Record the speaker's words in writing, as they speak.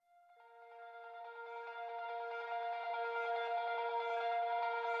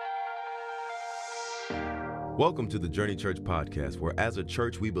Welcome to the Journey Church podcast, where as a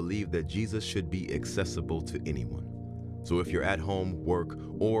church, we believe that Jesus should be accessible to anyone. So if you're at home, work,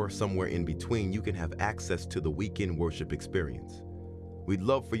 or somewhere in between, you can have access to the weekend worship experience. We'd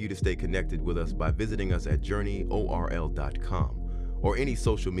love for you to stay connected with us by visiting us at journeyorl.com or any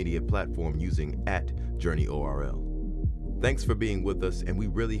social media platform using @JourneyORL. Thanks for being with us, and we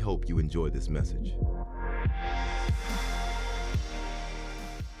really hope you enjoy this message.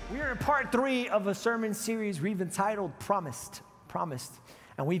 We are in part 3 of a sermon series we've entitled Promised.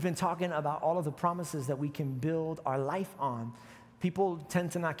 And we've been talking about all of the promises that we can build our life on. People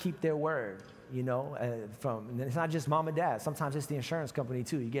tend to not keep their word, and it's not just mom and dad. Sometimes it's the insurance company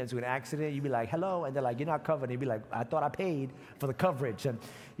too. You get into an accident, you be like, hello, and they're like, you're not covered. And you be like, I thought I paid for the coverage. And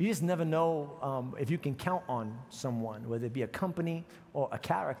you just never know if you can count on someone, whether it be a company or a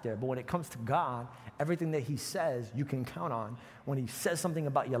character. But when it comes to God, everything that he says, you can count on. When he says something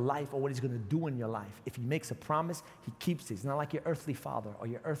about your life or what he's going to do in your life, if he makes a promise, he keeps it. It's not like your earthly father or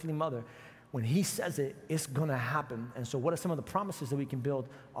your earthly mother. When he says it, it's going to happen. And so what are some of the promises that we can build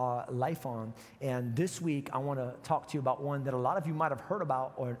our life on? And this week, I want to talk to you about one that a lot of you might have heard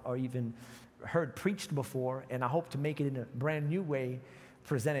about or even heard preached before. And I hope to make it in a brand new way,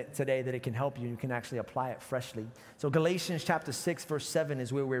 present it today, that it can help you and you can actually apply it freshly. So Galatians chapter 6, verse 7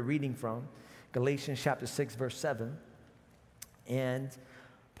 is where we're reading from. Galatians chapter 6, verse 7. And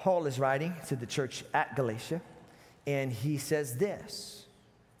Paul is writing to the church at Galatia. And he says this: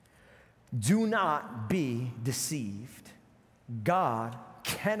 do not be deceived. God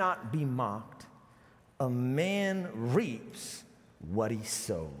cannot be mocked. A man reaps what he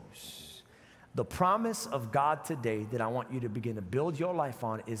sows. The promise of God today that I want you to begin to build your life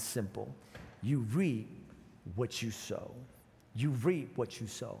on is simple. You reap what you sow. You reap what you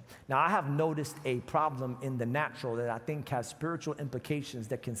sow. Now, I have noticed a problem in the natural that I think has spiritual implications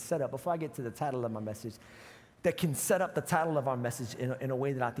that can set up, before I get to the title of my message, that can set up the title of our message in a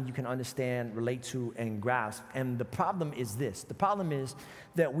way that I think you can understand, relate to, and grasp. And the problem is this. The problem is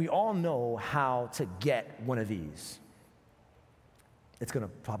that we all know how to get one of these. It's going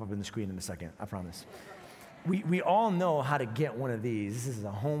to pop up in the screen in a second, I promise. We all know how to get one of these. This is a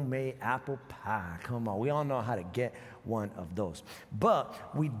homemade apple pie. Come on, we all know how to get one of those. But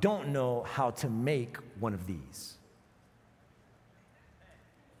we don't know how to make one of these.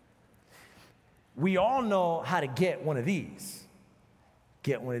 We all know how to get one of these.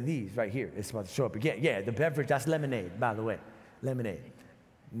 Get one of these right here. It's about to show up again. Yeah, the beverage, that's lemonade, by the way. Lemonade.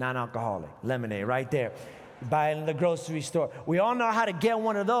 Non-alcoholic. Lemonade right there. Buy it in the grocery store. We all know how to get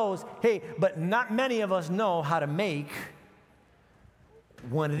one of those. Hey, but not many of us know how to make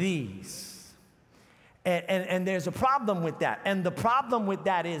one of these. And there's a problem with that. And the problem with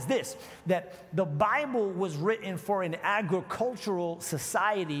that is this, that the Bible was written for an agricultural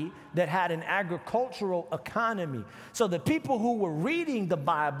society that had an agricultural economy. So the people who were reading the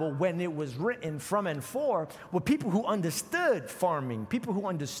Bible when it was written from and for were people who understood farming, people who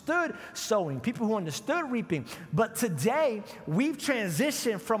understood sowing, people who understood reaping. But today, we've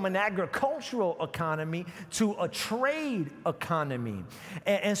transitioned from an agricultural economy to a trade economy.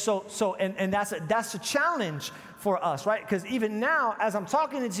 And that's a challenge for us, right? Because even now, as I'm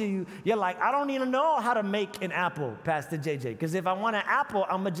talking to you, you're like, I don't even know how to make an apple, Pastor JJ. Because if I want an apple,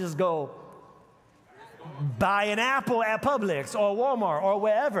 I'm going to just go buy an apple at Publix or Walmart or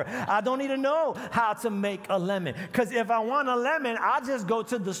wherever. I don't even know how to make a lemon. Because if I want a lemon, I'll just go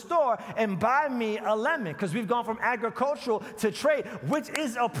to the store and buy me a lemon. Because we've gone from agricultural to trade, which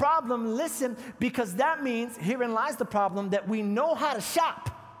is a problem. Listen, because that means, herein lies the problem, that we know how to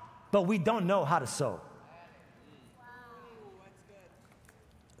shop, but we don't know how to sow.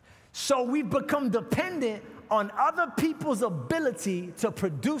 So we've become dependent on other people's ability to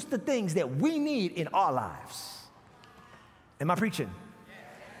produce the things that we need in our lives. Am I preaching?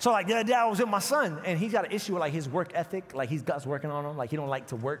 So like the other day I was with my son, and he's got an issue with like his work ethic, like he's God's working on him, like he don't like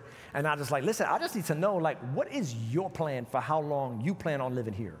to work. And I just like, listen, I just need to know, like, what is your plan for how long you plan on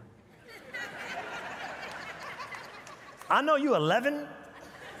living here? I know you're 11,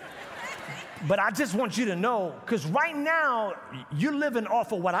 but I just want you to know, because right now, you're living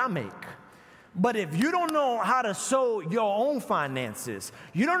off of what I make. But if you don't know how to sow your own finances,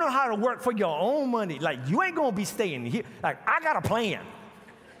 you don't know how to work for your own money, like you ain't gonna be staying here. Like, I got a plan.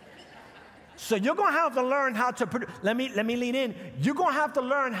 So you're gonna have to learn how to produce. Let me lean in. You're gonna have to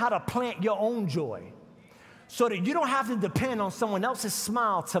learn how to plant your own joy so that you don't have to depend on someone else's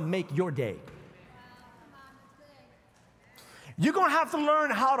smile to make your day. You're going to have to learn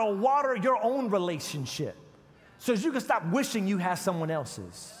how to water your own relationship so you can stop wishing you had someone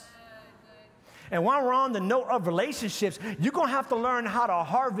else's. And while we're on the note of relationships, you're going to have to learn how to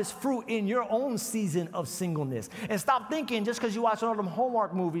harvest fruit in your own season of singleness. And stop thinking just because you watch all them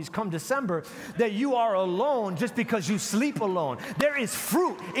Hallmark movies come December that you are alone just because you sleep alone. There is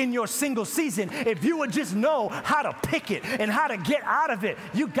fruit in your single season if you would just know how to pick it and how to get out of it.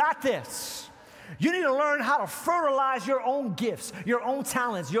 You got this. You need to learn how to fertilize your own gifts, your own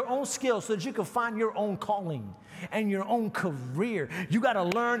talents, your own skills so that you can find your own calling and your own career. You got to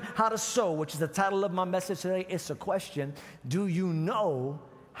learn how to sow, which is the title of my message today. It's a question. Do you know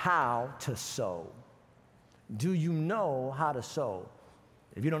how to sow? Do you know how to sow?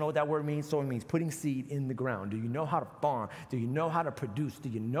 If you don't know what that word means, sowing means putting seed in the ground. Do you know how to farm? Do you know how to produce? Do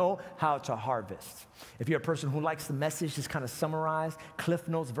you know how to harvest? If you're a person who likes the message, just kind of summarized, Cliff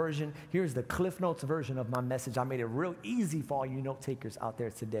Notes version, here's the Cliff Notes version of my message. I made it real easy for all you note takers out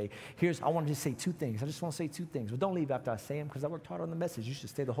there today. I want to just say two things. I just want to say two things. But don't leave after I say them because I worked hard on the message. You should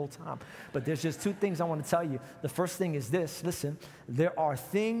stay the whole time. But there's just two things I want to tell you. The first thing is this. Listen, there are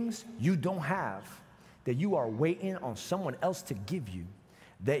things you don't have that you are waiting on someone else to give you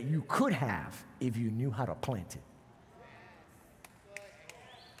that you could have if you knew how to plant it.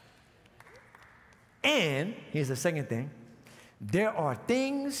 And here's the second thing. There are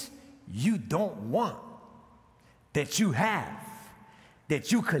things you don't want that you have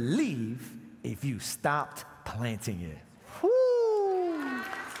that you could leave if you stopped planting it. Woo!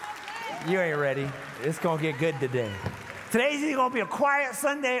 You ain't ready. It's going to get good today. Today's either going to be a quiet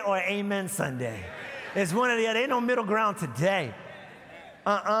Sunday or an amen Sunday. It's one or the other. Ain't no middle ground today.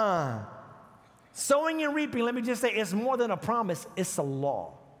 Sowing and reaping, let me just say, it's more than a promise, it's a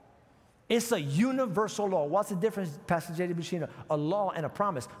law. It's a universal law. What's the difference, Pastor JJ Vasquez, a law and a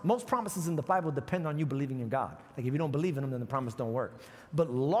promise? Most promises in the Bible depend on you believing in God. Like if you don't believe in them, then the promise don't work.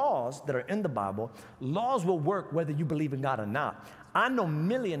 But laws that are in the Bible, laws will work whether you believe in God or not. I know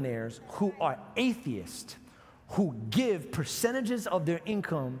millionaires who are atheists who give percentages of their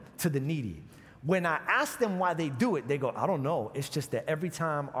income to the needy. When I ask them why they do it, they go, I don't know. It's just that every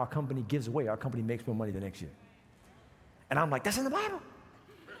time our company gives away, our company makes more money the next year. And I'm like, that's in the Bible.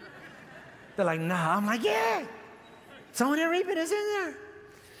 They're like, nah. I'm like, yeah. Sowing and reaping is in there.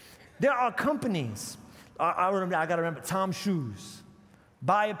 There are companies. I got to remember Tom Shoes.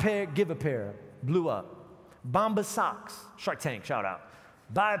 Buy a pair, give a pair. Blew up. Bombas Socks. Shark Tank, shout out.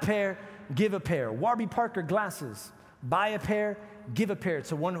 Buy a pair, give a pair. Warby Parker glasses. Buy a pair, give a pair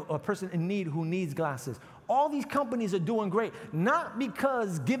to a person in need who needs glasses. All these companies are doing great, not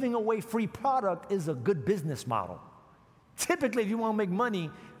because giving away free product is a good business model. Typically, if you want to make money,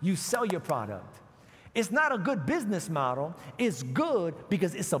 you sell your product. It's not a good business model. It's good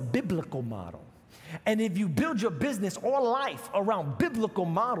because it's a biblical model. And if you build your business or life around biblical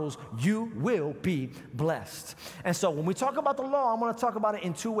models, you will be blessed. And so when we talk about the law, I'm going to talk about it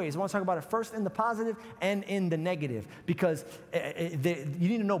in two ways. I want to talk about it first in the positive and in the negative because you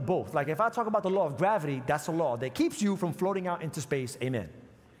need to know both. Like if I talk about the law of gravity, that's a law that keeps you from floating out into space. Amen.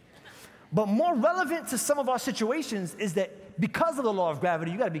 But more relevant to some of our situations is that because of the law of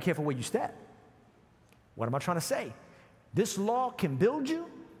gravity, you got to be careful where you step. What am I trying to say? This law can build you,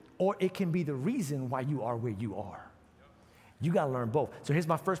 or it can be the reason why you are where you are. You got to learn both. So here's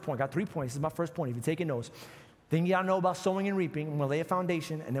my first point. Got 3 points. This is my first point. If you're taking notes, thing you got to know about sowing and reaping, I'm going to lay a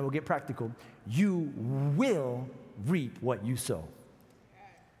foundation, and then we'll get practical. You will reap what you sow.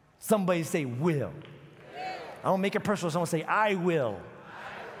 Somebody say will. I don't make it personal. Someone say, I will.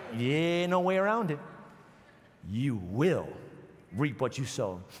 Yeah, no way around it. You will reap what you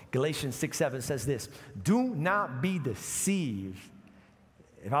sow. Galatians 6:7 says this, do not be deceived.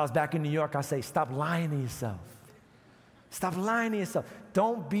 If I was back in New York, I'd say, stop lying to yourself. Stop lying to yourself.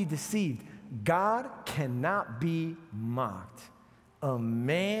 Don't be deceived. God cannot be mocked. A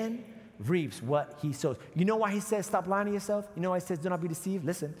man reaps what he sows. You know why he says stop lying to yourself? You know why he says do not be deceived?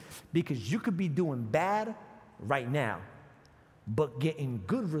 Listen, because you could be doing bad right now, but getting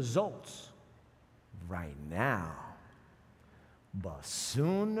good results right now. But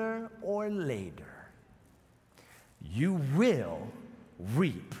sooner or later, you will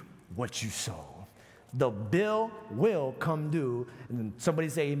reap what you sow. The bill will come due. And then somebody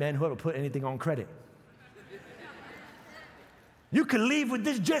say amen, whoever put anything on credit. You can leave with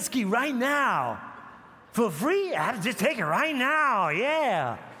this jet ski right now. For free? I just take it right now.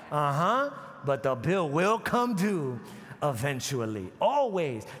 Yeah. But the bill will come due eventually.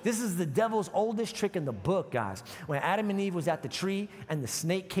 Always. This is the devil's oldest trick in the book, guys. When Adam and Eve was at the tree and the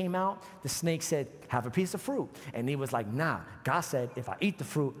snake came out, the snake said, have a piece of fruit. And Eve was like, nah. God said, if I eat the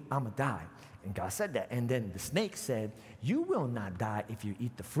fruit, I'm going to die. And God said that. And then the snake said, you will not die if you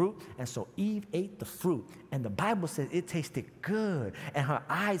eat the fruit. And so Eve ate the fruit. And the Bible says it tasted good. And her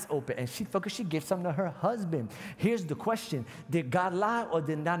eyes opened. And she focused, she gave something to her husband. Here's the question. Did God lie or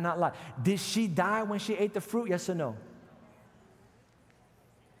did God not lie? Did she die when she ate the fruit? Yes or no?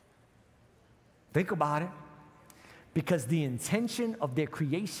 Think about it. Because the intention of their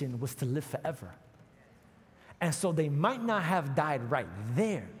creation was to live forever. And so they might not have died right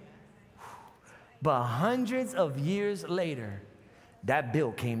there. But hundreds of years later, that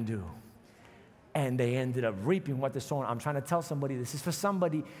bill came due. And they ended up reaping what they're sowing. I'm trying to tell somebody, this is for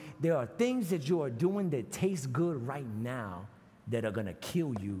somebody. There are things that you are doing that taste good right now that are going to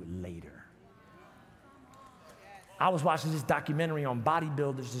kill you later. I was watching this documentary on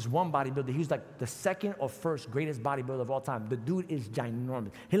bodybuilders. This one bodybuilder, he was like the second or first greatest bodybuilder of all time. The dude is ginormous.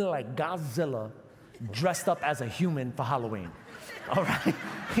 He looked like Godzilla dressed up as a human for Halloween. All right?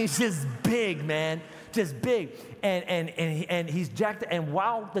 He's just big, man. Just big. And he's jacked. And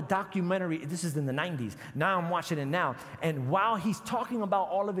while the documentary, this is in the 90s. Now I'm watching it now. And while he's talking about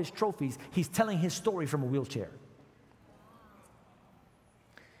all of his trophies, he's telling his story from a wheelchair.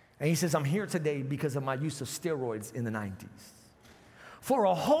 And he says, I'm here today because of my use of steroids in the 90s. For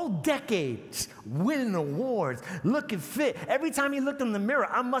a whole decade, winning awards, looking fit. Every time he looked in the mirror,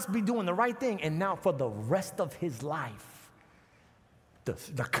 I must be doing the right thing. And now for the rest of his life,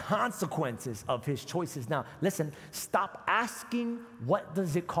 the consequences of his choices now. Listen, stop asking, what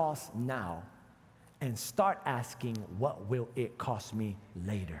does it cost now? And start asking, what will it cost me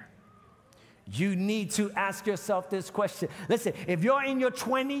later? You need to ask yourself this question. Listen, if you're in your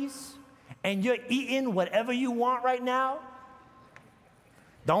 20s and you're eating whatever you want right now,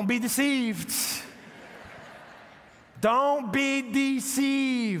 don't be deceived. Don't be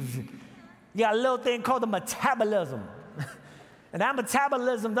deceived. You got a little thing called the metabolism. And that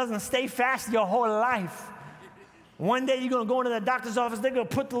metabolism doesn't stay fast your whole life. One day you're going to go into the doctor's office, they're going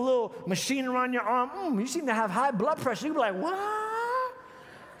to put the little machine around your arm. You seem to have high blood pressure. You'll be like, what?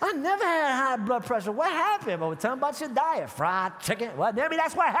 I never had high blood pressure. What happened? Well, tell them about your diet. Fried chicken. Well, maybe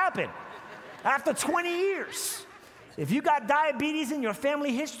that's what happened. After 20 years. If you got diabetes in your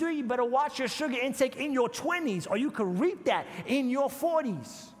family history, you better watch your sugar intake in your 20s, or you could reap that in your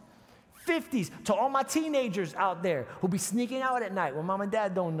 40s. 50s, to all my teenagers out there who be sneaking out at night when mom and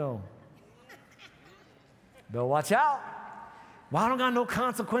dad don't know. Better watch out. Well, I don't got no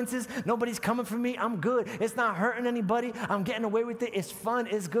consequences. Nobody's coming for me. I'm good. It's not hurting anybody. I'm getting away with it. It's fun.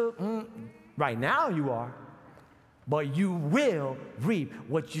 It's good. Right now you are. But you will reap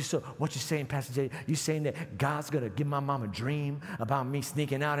what you sow. What you saying, Pastor J? You saying that God's going to give my mom a dream about me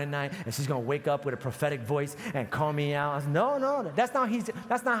sneaking out at night, and she's going to wake up with a prophetic voice and call me out? I said, no. That's not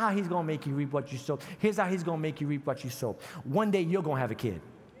how he's going to make you reap what you sow. Here's how he's going to make you reap what you sow. One day you're going to have a kid.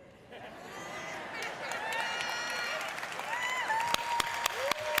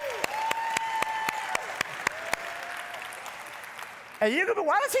 And you're going to be,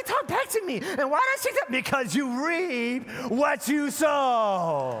 why does he talk back to me? And why does he talk? Because you reap what you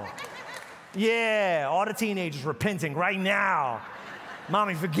sow. Yeah, all the teenagers repenting right now.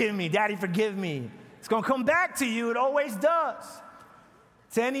 Mommy, forgive me. Daddy, forgive me. It's going to come back to you. It always does.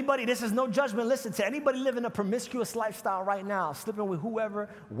 To anybody, this is no judgment. Listen, to anybody living a promiscuous lifestyle right now, sleeping with whoever,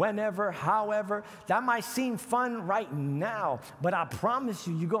 whenever, however, that might seem fun right now, but I promise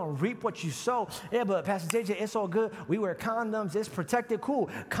you, you're going to reap what you sow. Yeah, but Pastor JJ, it's all good. We wear condoms. It's protected. Cool.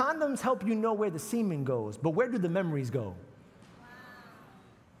 Condoms help you know where the semen goes, but where do the memories go?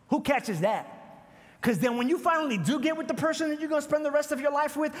 Who catches that? Because then when you finally do get with the person that you're going to spend the rest of your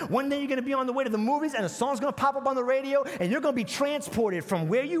life with, one day you're going to be on the way to the movies and a song's going to pop up on the radio and you're going to be transported from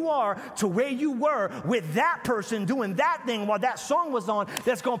where you are to where you were with that person doing that thing while that song was on,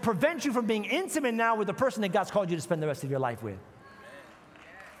 that's going to prevent you from being intimate now with the person that God's called you to spend the rest of your life with.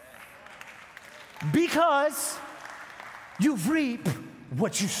 Because you reap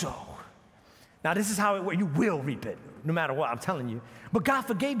what you sow. Now this is how it works. You will reap it, no matter what, I'm telling you. But God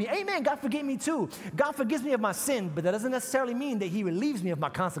forgave me. Amen, God forgave me too. God forgives me of my sin, but that doesn't necessarily mean that he relieves me of my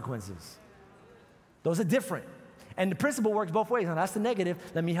consequences. Those are different. And the principle works both ways. Now that's the negative.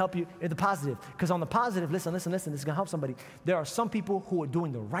 Let me help you in the positive. Because on the positive, listen, this is going to help somebody. There are some people who are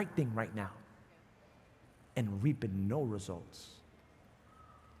doing the right thing right now and reaping no results.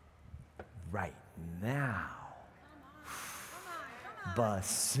 Right now. But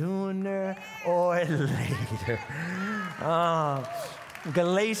sooner or later,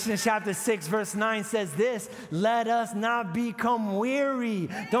 Galatians chapter 6, verse 9 says this, let us not become weary.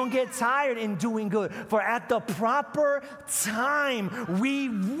 Don't get tired in doing good. For at the proper time, we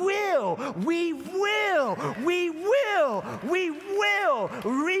will reap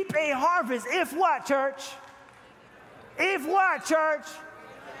a harvest. If what, church? If what, church?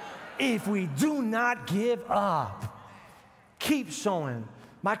 If we do not give up. Keep sowing.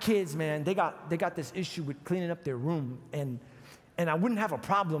 My kids, man, they got this issue with cleaning up their room, and I wouldn't have a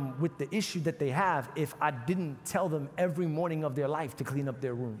problem with the issue that they have if I didn't tell them every morning of their life to clean up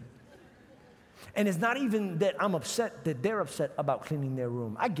their room. And it's not even that I'm upset that they're upset about cleaning their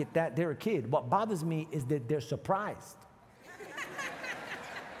room. I get that, they're a kid. What bothers me is that they're surprised.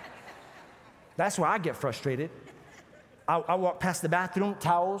 That's where I get frustrated. I walk past the bathroom,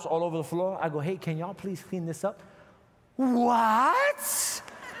 towels all over the floor. I go, hey, can y'all please clean this up? What?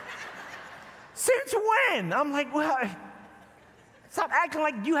 Since when? I'm like, well, stop acting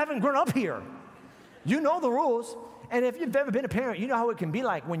like you haven't grown up here. You know the rules. And if you've ever been a parent, you know how it can be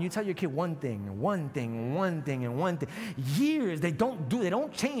like when you tell your kid one thing, and one thing, and one thing, and one thing. Years, they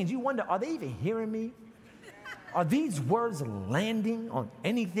don't change. You wonder, are they even hearing me? Are these words landing on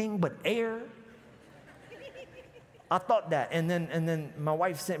anything but air? I thought that. And then my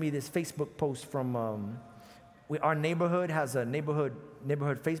wife sent me this Facebook post from, our neighborhood has a neighborhood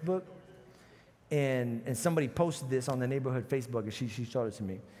Facebook. And somebody posted this on the neighborhood Facebook, and she showed it to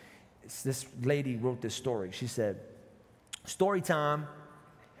me. This lady wrote this story. She said, story time.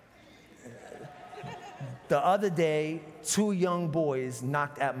 The other day, 2 young boys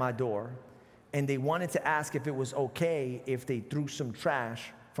knocked at my door, and they wanted to ask if it was okay if they threw some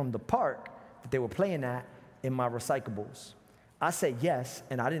trash from the park that they were playing at in my recyclables. I said yes,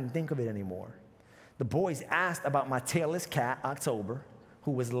 and I didn't think of it anymore. The boys asked about my tailless cat, October,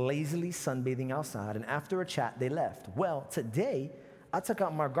 who was lazily sunbathing outside, and after a chat, they left. Well, today, I took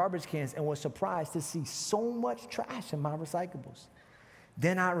out my garbage cans and was surprised to see so much trash in my recyclables.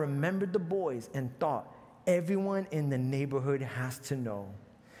 Then I remembered the boys and thought, everyone in the neighborhood has to know.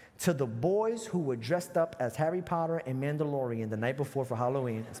 To the boys who were dressed up as Harry Potter and Mandalorian the night before for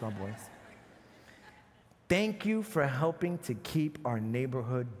Halloween, that's my boys. Thank you for helping to keep our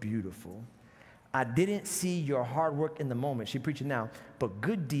neighborhood beautiful. I didn't see your hard work in the moment, she preaching now, but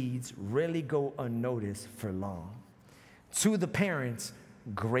good deeds rarely go unnoticed for long. To the parents,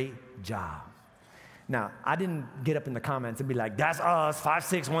 great job. Now, I didn't get up in the comments and be like, that's us, 5,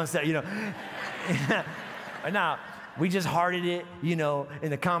 6, 1, 7, you know. Now, we just hearted it, you know, in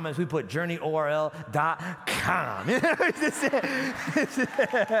the comments, we put journeyorl.com.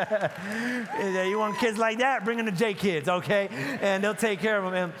 You want kids like that? Bring in the J kids, okay? And they'll take care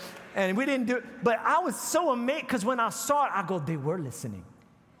of them. And we didn't do it. But I was so amazed because when I saw it, I go, they were listening.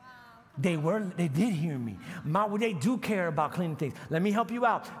 They did hear me. They do care about cleaning things. Let me help you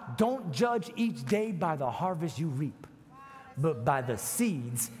out. Don't judge each day by the harvest you reap, but by the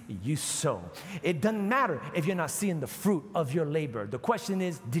seeds you sow. It doesn't matter if you're not seeing the fruit of your labor. The question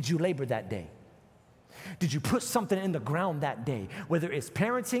is, did you labor that day? Did you put something in the ground that day? Whether it's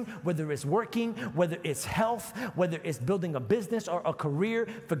parenting, whether it's working, whether it's health, whether it's building a business or a career,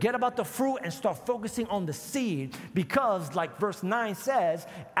 forget about the fruit and start focusing on the seed, because like verse 9 says,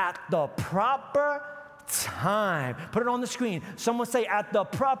 at the proper time. Put it on the screen. Someone say, at the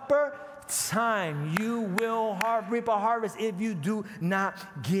proper time, you will reap a harvest if you do not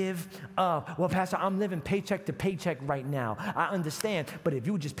give up. Well, Pastor, I'm living paycheck to paycheck right now. I understand, but if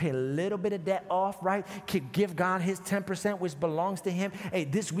you just pay a little bit of debt off, right, give God his 10%, which belongs to him. Hey,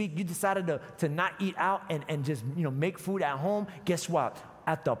 this week you decided to not eat out and just, make food at home. Guess what?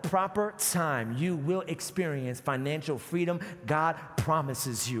 At the proper time, you will experience financial freedom. God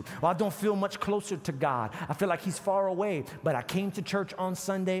promises you. Well, I don't feel much closer to God. I feel like he's far away, but I came to church on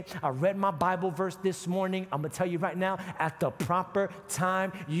Sunday. I read my Bible verse this morning. I'm going to tell you right now, at the proper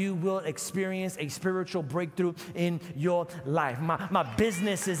time, you will experience a spiritual breakthrough in your life. My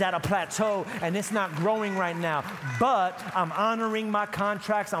business is at a plateau, and it's not growing right now, but I'm honoring my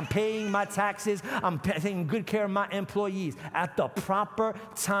contracts. I'm paying my taxes. I'm taking good care of my employees. At the proper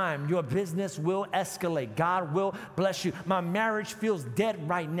time, your business will escalate. God will bless you. My marriage feels dead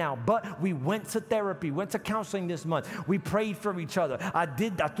right now, but we went to therapy, went to counseling this month. We prayed for each other. I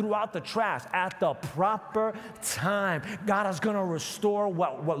threw out the trash at the proper time. God is going to restore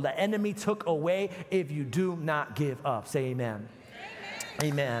what the enemy took away if you do not give up. Say amen.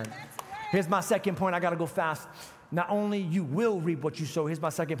 Amen. Here's my second point. I got to go fast. Not only you will reap what you sow. Here's my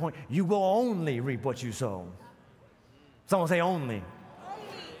second point. You will only reap what you sow. Someone say only.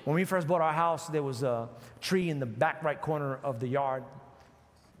 When we first bought our house, there was a tree in the back right corner of the yard.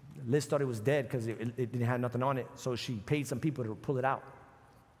 Liz thought it was dead because it didn't have nothing on it, so she paid some people to pull it out.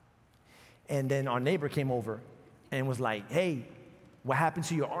 And then our neighbor came over and was like, hey, what happened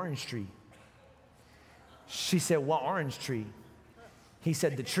to your orange tree? She said, what orange tree? He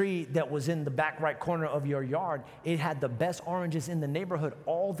said, the tree that was in the back right corner of your yard, it had the best oranges in the neighborhood.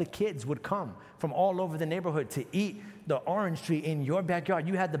 All the kids would come from all over the neighborhood to eat the orange tree in your backyard.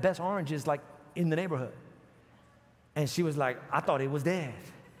 You had the best oranges like in the neighborhood. And she was like, I thought it was dead.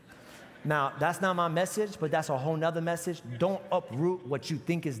 Now, that's not my message, but that's a whole nother message. Don't uproot what you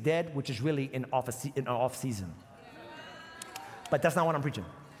think is dead, which is really in off season. But that's not what I'm preaching.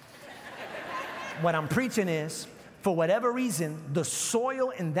 What I'm preaching is, for whatever reason, the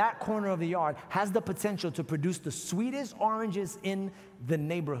soil in that corner of the yard has the potential to produce the sweetest oranges in the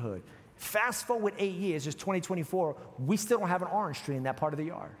neighborhood. Fast forward 8 years, it's 2024, we still don't have an orange tree in that part of the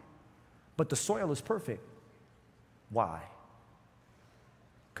yard. But the soil is perfect. Why?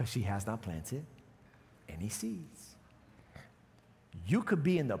 Because she has not planted any seeds. You could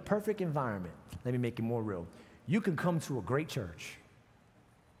be in the perfect environment. Let me make it more real. You can come to a great church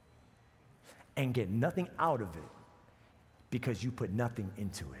and get nothing out of it because you put nothing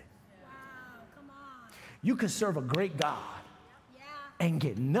into it. Wow, come on. You can serve a great God and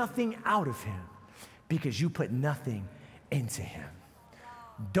get nothing out of him because you put nothing into him.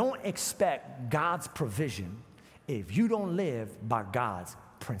 Don't expect God's provision if you don't live by God's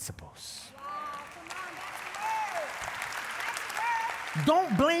principles. Wow, come on, that's good.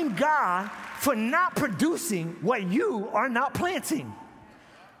 Don't blame God for not producing what you are not planting.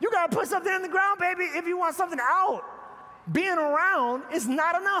 You got to put something in the ground, baby, if you want something out. Being around is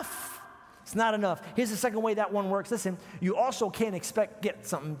not enough. It's not enough. Here's the second way that one works. Listen, you also can't get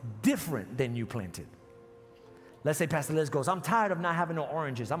something different than you planted. Let's say Pastor Liz goes, I'm tired of not having no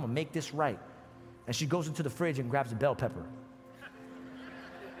oranges. I'm going to make this right. And she goes into the fridge and grabs a bell pepper.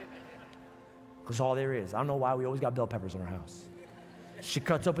 Because all there is. I don't know why we always got bell peppers in our house. She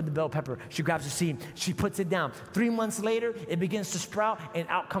cuts open the bell pepper. She grabs the seed. She puts it down. 3 months later, it begins to sprout, and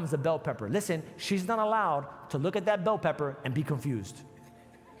out comes the bell pepper. Listen, she's not allowed to look at that bell pepper and be confused.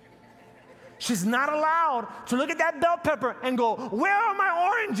 She's not allowed to look at that bell pepper and go, where are my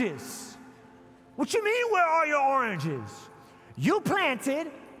oranges? What you mean, where are your oranges? You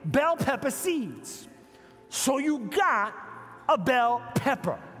planted bell pepper seeds. So you got a bell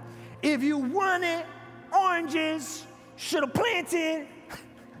pepper. If you wanted oranges, should have planted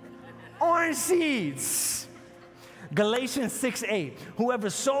orange seeds. Galatians 6:8. Whoever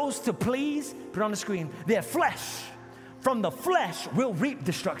sows to please, put it on the screen, their flesh, from the flesh will reap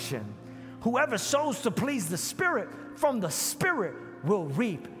destruction. Whoever sows to please the Spirit, from the Spirit will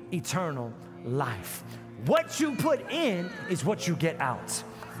reap eternal life. What you put in is what you get out.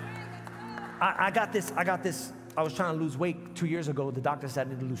 I got this. I was trying to lose weight 2 years ago. The doctor said I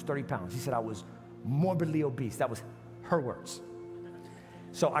needed to lose 30 pounds. He said I was morbidly obese. That was her words.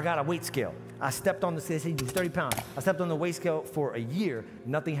 So I got a weight scale. I stepped on the scale, he lose 30 pounds. I stepped on the weight scale for a year.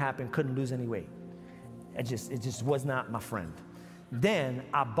 Nothing happened, couldn't lose any weight. It just was not my friend. Then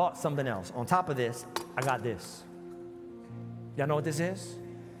I bought something else. On top of this, I got this. Y'all know what this is?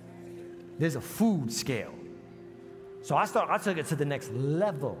 There's a food scale. So I took it to the next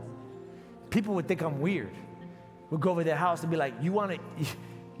level. People would think I'm weird. We'd go over their house and be like, you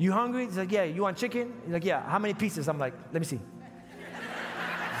hungry? He's like, yeah. You want chicken? He's like, yeah. How many pieces? I'm like, let me see.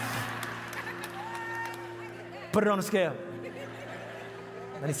 Put it on the scale.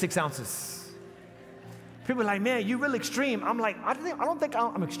 96 ounces. People are like, man, you're real extreme. I'm like, I don't think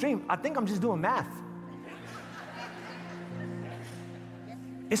I'm extreme. I think I'm just doing math.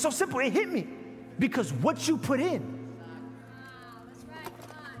 It's so simple. It hit me. Because what you put in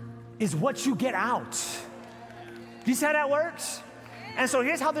is what you get out. Do you see how that works? And so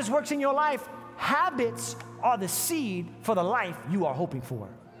here's how this works in your life. Habits are the seed for the life you are hoping for.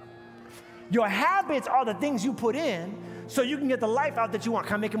 Your habits are the things you put in so you can get the life out that you want.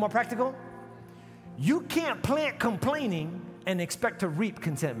 Can I make it more practical? You can't plant complaining and expect to reap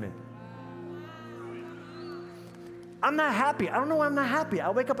contentment. I'm not happy. I don't know why I'm not happy. I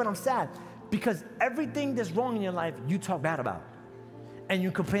wake up and I'm sad because everything that's wrong in your life, you talk bad about and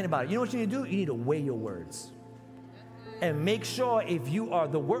you complain about it. You know what you need to do? You need to weigh your words and make sure if you are,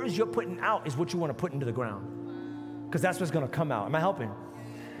 the words you're putting out is what you want to put into the ground because that's what's going to come out. Am I helping?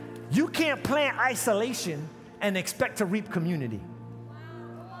 You can't plant isolation and expect to reap community.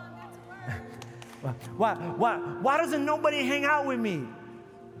 Why doesn't nobody hang out with me?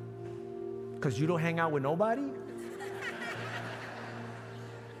 Because you don't hang out with nobody?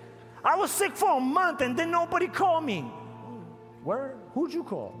 I was sick for a month and then nobody called me. Where? Who'd you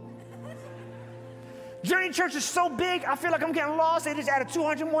call? Journey Church is so big, I feel like I'm getting lost. They just added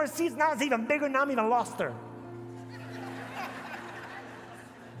 200 more seats. Now it's even bigger. Now I'm even loster.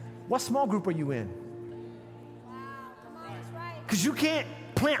 What small group are you in? Wow, come on, that's right. Because you can't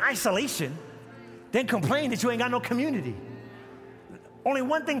plant isolation, then complain that you ain't got no community. Only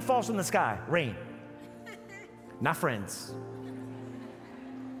one thing falls from the sky, rain. Not friends.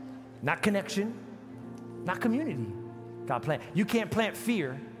 Not connection. Not community. God plant. You can't plant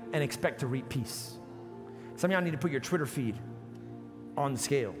fear and expect to reap peace. Some of y'all need to put your Twitter feed on the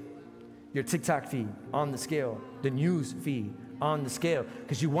scale, your TikTok feed on the scale, the news feed on the scale,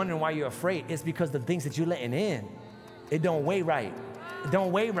 because you're wondering why you're afraid. It's because the things that you're letting in, it don't weigh right. It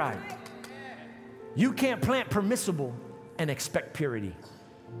don't weigh right. You can't plant permissible and expect purity.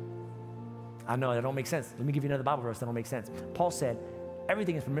 I know that don't make sense. Let me give you another Bible verse that don't make sense. Paul said,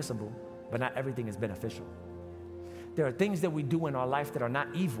 everything is permissible, but not everything is beneficial. There are things that we do in our life that are not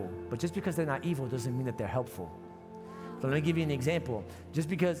evil, but just because they're not evil doesn't mean that they're helpful. So let me give you an example. Just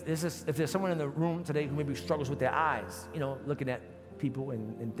because if there's someone in the room today who maybe struggles with their eyes, looking at people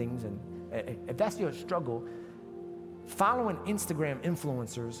and things, and if that's your struggle, following Instagram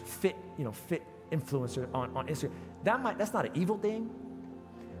influencers, fit influencer on Instagram, that's not an evil thing.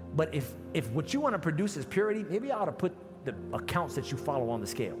 But if what you want to produce is purity, maybe I ought to put the accounts that you follow on the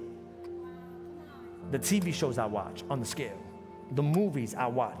scale. The TV shows I watch on the scale. The movies I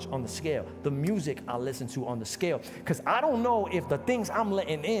watch on the scale. The music I listen to on the scale. Because I don't know if the things I'm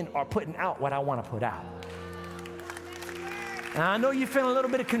letting in are putting out what I want to put out. And I know you're feeling a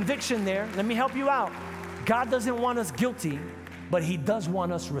little bit of conviction there. Let me help you out. God doesn't want us guilty, but he does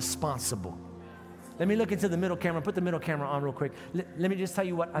want us responsible. Let me look into the middle camera. Put the middle camera on real quick. Let me just tell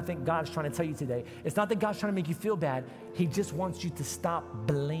you what I think God's trying to tell you today. It's not that God's trying to make you feel bad. He just wants you to stop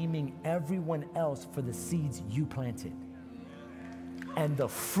blaming everyone else for the seeds you planted and the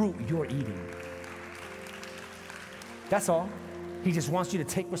fruit you're eating. That's all. He just wants you to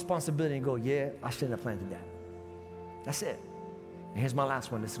take responsibility and go, yeah, I shouldn't have planted that. That's it. And here's my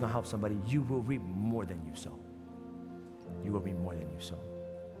last one. This is going to help somebody. You will reap more than you sow. You will reap more than you sow.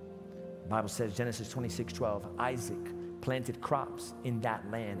 The Bible says, Genesis 26:12, Isaac planted crops in that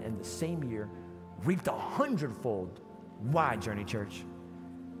land and the same year reaped 100-fold. Why, Journey Church?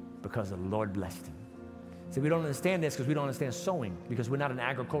 Because the Lord blessed him. See, we don't understand this because we don't understand sowing, because we're not an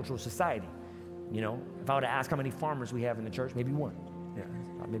agricultural society. If I were to ask how many farmers we have in the church, maybe one. Yeah,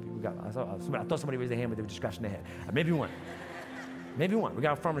 maybe we got, I thought somebody raised their hand, but they were just scratching their head. Maybe one. Maybe one. We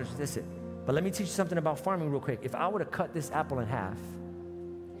got farmers, that's it. But let me teach you something about farming real quick. If I were to cut this apple in half,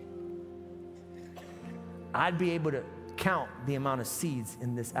 I'd be able to count the amount of seeds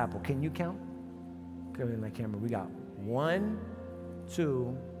in this apple. Can you count? Come in my camera. We got 1,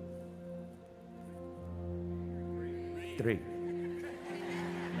 2, 3.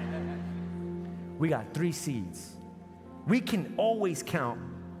 We got 3 seeds. We can always count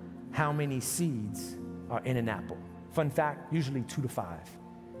how many seeds are in an apple. Fun fact, usually 2 to 5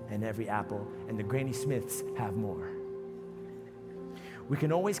 in every apple, and the Granny Smiths have more. We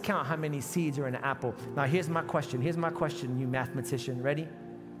can always count how many seeds are in an apple. Now, here's my question. Here's my question, you mathematician. Ready?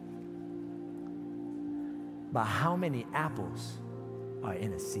 But how many apples are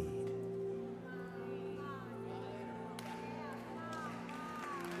in a seed?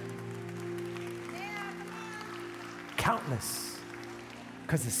 Countless.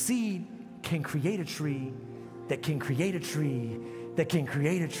 Because the seed can create a tree that can create a tree that can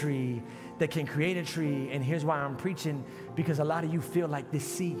create a tree that can create a tree. And here's why I'm preaching, because a lot of you feel like this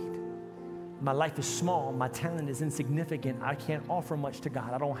seed. My life is small. My talent is insignificant. I can't offer much to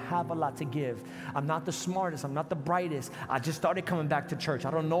God. I don't have a lot to give. I'm not the smartest. I'm not the brightest. I just started coming back to church.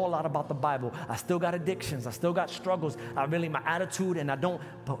 I don't know a lot about the Bible. I still got addictions. I still got struggles. My attitude, and I don't.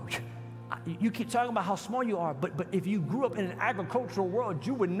 But you keep talking about how small you are, but if you grew up in an agricultural world,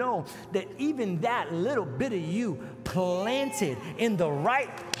 you would know that even that little bit of you planted in the right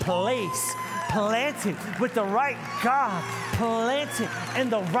place, planted with the right God, planted in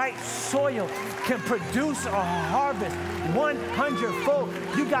the right soil, can produce a harvest 100-fold.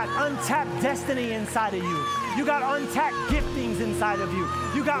 You got untapped destiny inside of you. You got untapped giftings inside of you.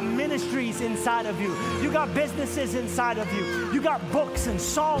 You got ministries inside of you. You got businesses inside of you. You got books and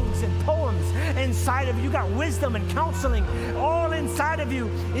songs and poems inside of you. You got wisdom and counseling all inside of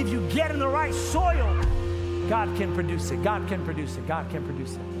you. If you get in the right soil, God can produce it. God can produce it. God can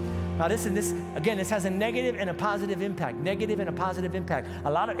produce it. Now listen, this has a negative and a positive impact. Negative and a positive impact.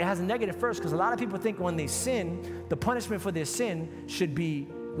 It has a negative first because a lot of people think when they sin, the punishment for their sin should be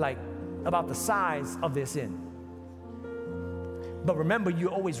like about the size of their sin. But remember, you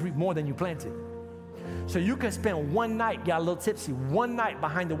always reap more than you planted. So you can spend one night, get a little tipsy, one night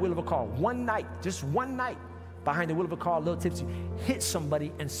behind the wheel of a car, one night, just one night behind the wheel of a car, a little tipsy, hit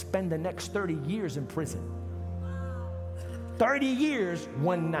somebody and spend the next 30 years in prison. 30 years,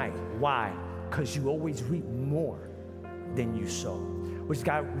 one night. Why? Because you always reap more than you sow. Which is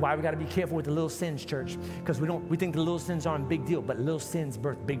why we got to be careful with the little sins, church, because we think the little sins aren't a big deal, but little sins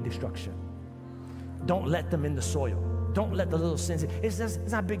birth big destruction. Don't let them in the soil. Don't let the little sins, it's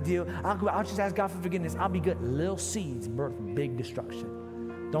not a big deal. I'll just ask God for forgiveness. I'll be good. Little seeds birth big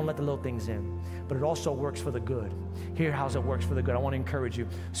destruction. Don't let the little things in. But it also works for the good. Here, how it works for the good. I want to encourage you.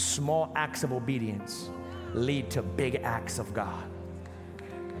 Small acts of obedience lead to big acts of God.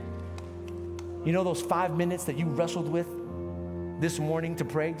 You know those 5 minutes that you wrestled with this morning to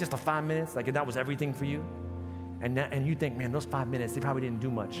pray? Just the 5 minutes, like that was everything for you? And you think, man, those 5 minutes, they probably didn't do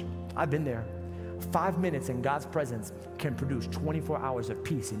much. I've been there. 5 minutes in God's presence can produce 24 hours of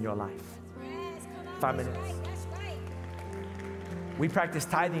peace in your life. 5 minutes. We practice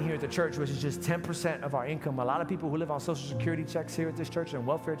tithing here at the church, which is just 10% of our income. A lot of people who live on Social Security checks here at this church and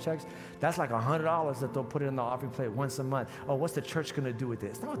welfare checks, that's like $100 that they'll put in the offering plate once a month. Oh, what's the church going to do with it?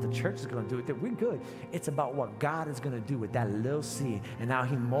 It's not what the church is going to do with it. We're good. It's about what God is going to do with that little seed and how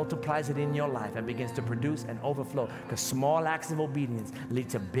he multiplies it in your life and begins to produce and overflow, because small acts of obedience lead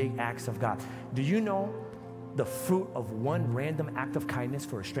to big acts of God. Do you know the fruit of one random act of kindness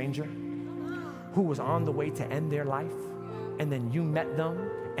for a stranger who was on the way to end their life? And then you met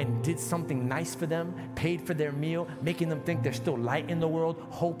them and did something nice for them, paid for their meal, making them think there's still light in the world,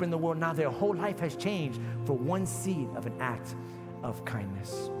 hope in the world. Now their whole life has changed for one seed of an act of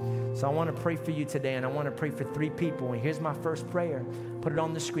kindness. So I want to pray for you today, and I want to pray for 3 people. And here's my first prayer. Put it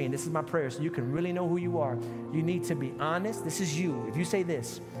on the screen. This is my prayer so you can really know who you are. You need to be honest. This is you. If you say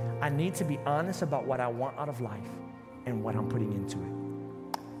this, I need to be honest about what I want out of life and what I'm putting into it.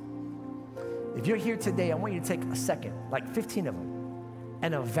 If you're here today, I want you to take a second, like 15 of them,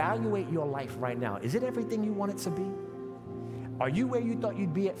 and evaluate your life right now. Is it everything you want it to be? Are you where you thought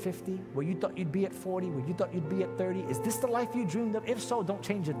you'd be at 50? Where you thought you'd be at 40? Where you thought you'd be at 30? Is this the life you dreamed of? If so, don't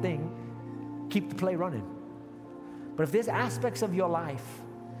change a thing. Keep the play running. But if there's aspects of your life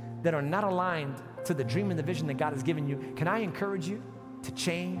that are not aligned to the dream and the vision that God has given you, can I encourage you to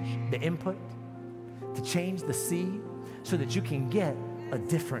change the input, to change the seed, so that you can get a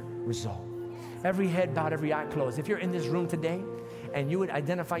different result? Every head bowed, every eye closed. If you're in this room today and you would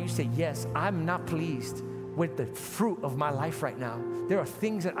identify, you say, yes, I'm not pleased with the fruit of my life right now. There are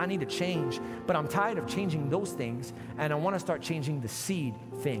things that I need to change, but I'm tired of changing those things, and I want to start changing the seed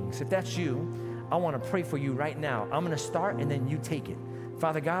things. If that's you, I want to pray for you right now. I'm going to start, and then you take it.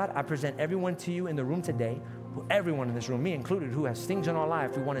 Father God, I present everyone to you in the room today, everyone in this room, me included, who has things in our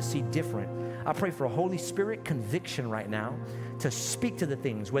life we want to see different. I pray for a Holy Spirit conviction right now to speak to the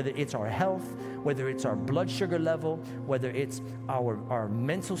things, whether it's our health, whether it's our blood sugar level, whether it's our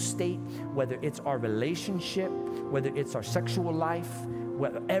mental state, whether it's our relationship, whether it's our sexual life,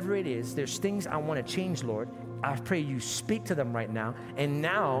 whatever it is, there's things I want to change, Lord. I pray you speak to them right now, and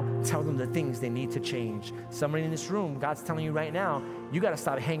now tell them the things they need to change. Somebody in this room, God's telling you right now, you got to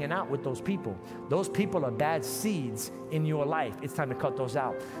stop hanging out with those people. Those people are bad seeds in your life. It's time to cut those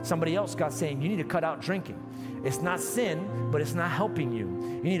out. Somebody else, God's saying, you need to cut out drinking. It's not sin, but it's not helping you.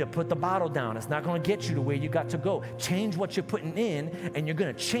 You need to put the bottle down. It's not going to get you to where you got to go. Change what you're putting in, and you're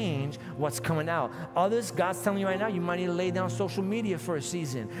going to change what's coming out. Others, God's telling you right now, you might need to lay down social media for a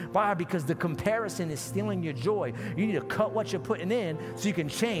season. Why? Because the comparison is stealing your joy. You need to cut what you're putting in so you can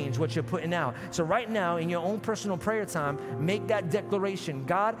change what you're putting out. So right now, in your own personal prayer time, make that declaration.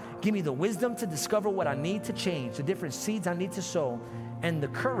 God, give me the wisdom to discover what I need to change, the different seeds I need to sow, and the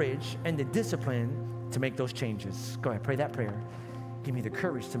courage and the discipline to make those changes. Go ahead, pray that prayer. Give me the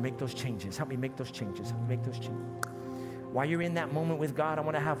courage to make those changes. Help me make those changes. Help me make those changes. While you're in that moment with God, I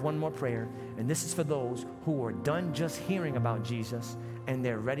want to have one more prayer, and this is for those who are done just hearing about Jesus and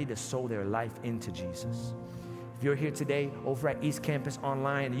they're ready to sow their life into Jesus. If you're here today over at East Campus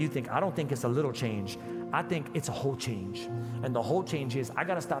Online and you think, I don't think it's a little change, I think it's a whole change. And the whole change is I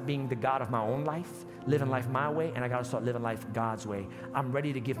got to stop being the God of my own life, living life my way, and I got to start living life God's way. I'm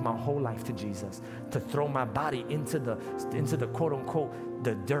ready to give my whole life to Jesus, to throw my body into the quote unquote,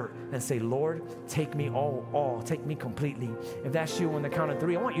 the dirt, and say, Lord, take me all, take me completely. If that's you, on the count of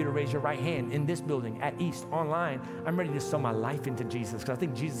 3, I want you to raise your right hand in this building, at East, online. I'm ready to sow my life into Jesus, because I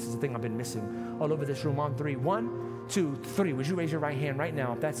think Jesus is the thing I've been missing all over this room. On 3, 1, 2, 3. Would you raise your right hand right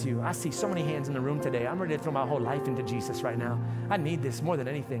now if that's you? I see so many hands in the room today. I'm ready to throw my whole life into Jesus right now. I need this more than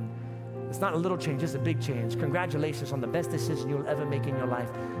anything. It's not a little change, it's a big change. Congratulations on the best decision you'll ever make in your life.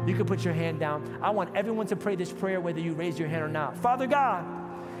 You can put your hand down. I want everyone to pray this prayer, whether you raise your hand or not. Father God,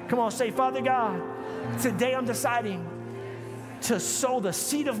 Come on, say, Father God, today I'm deciding to sow the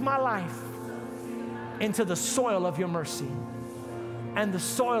seed of my life into the soil of your mercy and the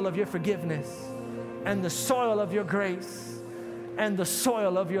soil of your forgiveness and the soil of your grace and the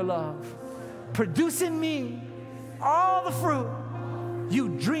soil of your love. Produce in me all the fruit you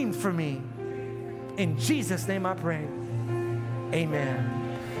dreamed for me. In Jesus' name I pray.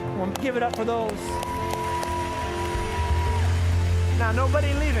 Amen. I want to give it up for those. Now,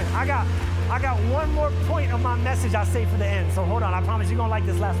 nobody leaving. I got one more point of my message I'll say for the end. So hold on. I promise you're going to like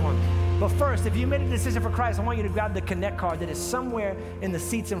this last one. But first, if you made a decision for Christ, I want you to grab the Connect card that is somewhere in the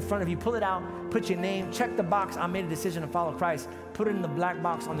seats in front of you. Pull it out, put your name, check the box, I made a decision to follow Christ. Put it in the black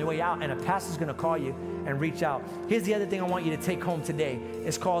box on the way out, and a pastor's going to call you and reach out. Here's the other thing I want you to take home today.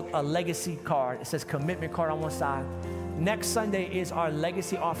 It's called a legacy card. It says commitment card on one side. Next Sunday is our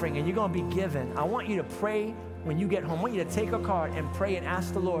legacy offering, and you're going to be given. I want you to pray when you get home. I want you to take a card and pray and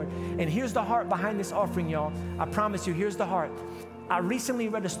ask the Lord. And here's the heart behind this offering, y'all. I promise you, here's the heart. I recently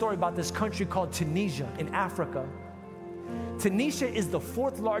read a story about this country called Tunisia in Africa. Tunisia is the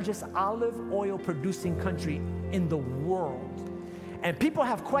 4th largest olive oil producing country in the world. And people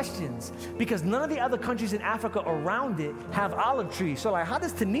have questions because none of the other countries in Africa around it have olive trees. So like, how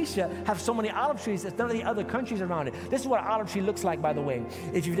does Tunisia have so many olive trees if none of the other countries around it? This is what an olive tree looks like, by the way.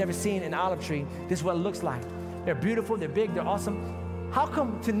 If you've never seen an olive tree, this is what it looks like. They're beautiful, they're big, they're awesome. How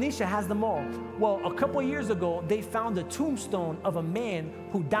come Tunisia has them all? Well, a couple of years ago, they found a tombstone of a man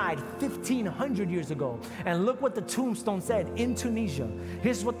who died 1,500 years ago. And look what the tombstone said in Tunisia.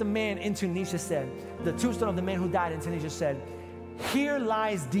 Here's what the man in Tunisia said. The tombstone of the man who died in Tunisia said, "Here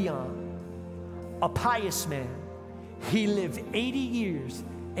lies Dion, a pious man. He lived 80 years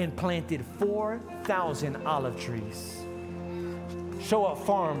and planted 4,000 olive trees." Show a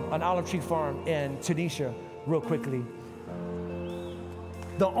farm, an olive tree farm in Tunisia real quickly.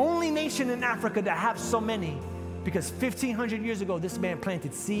 The only nation in Africa that have so many, because 1,500 years ago, this man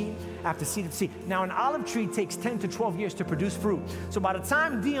planted seed after seed of seed. Now, an olive tree takes 10 to 12 years to produce fruit. So by the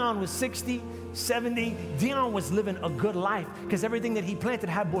time Dion was 60, 70, Dion was living a good life because everything that he planted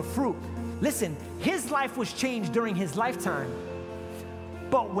had bore fruit. Listen, his life was changed during his lifetime.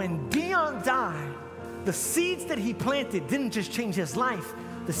 But when Dion died, the seeds that he planted didn't just change his life.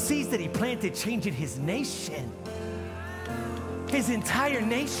 The seeds that he planted changed his nation. His entire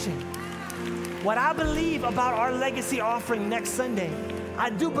nation. What I believe about our legacy offering next Sunday,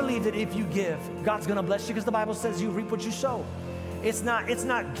 I do believe that if you give, God's gonna bless you because the Bible says you reap what you sow. It's not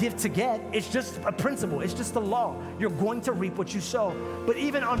give to get, it's just a principle, it's just the law. You're going to reap what you sow. But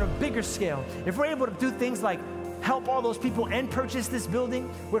even on a bigger scale, if we're able to do things like help all those people and purchase this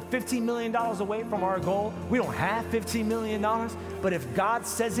building, we're $15 million away from our goal. We don't have $15 million, but if God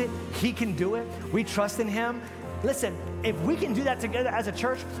says it, He can do it. We trust in Him. Listen, if we can do that together as a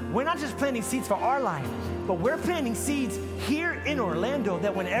church, we're not just planting seeds for our life, but we're planting seeds here in Orlando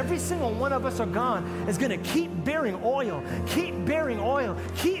that when every single one of us are gone, is gonna keep bearing oil, keep bearing oil,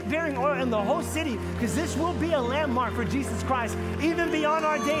 keep bearing oil in the whole city, because this will be a landmark for Jesus Christ, even beyond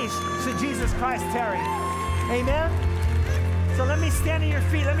our days, should Jesus Christ tarry. Amen? So let me stand on your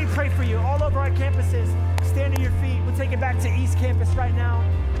feet. Let me pray for you. All over our campuses, stand on your feet. We'll take it back to East Campus right now.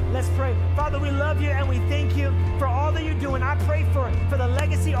 Let's pray. Father, we love you and we thank you for all that you're doing. I pray for the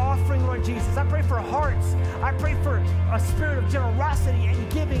legacy offering, Lord Jesus. I pray for hearts. I pray for a spirit of generosity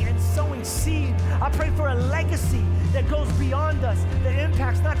and giving and sowing seed. I pray for a legacy that goes beyond us, that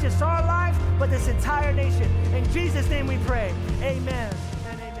impacts not just our lives, but this entire nation. In Jesus' name we pray. Amen.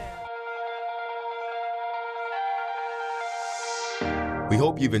 We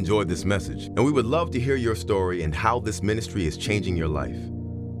hope you've enjoyed this message, and we would love to hear your story and how this ministry is changing your life.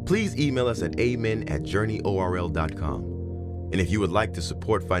 Please email us at amen@journeyorl.com. And if you would like to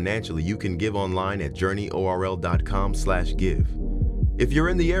support financially, you can give online at journeyorl.com/give. If you're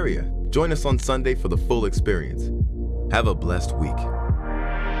in the area, join us on Sunday for the full experience. Have a blessed week.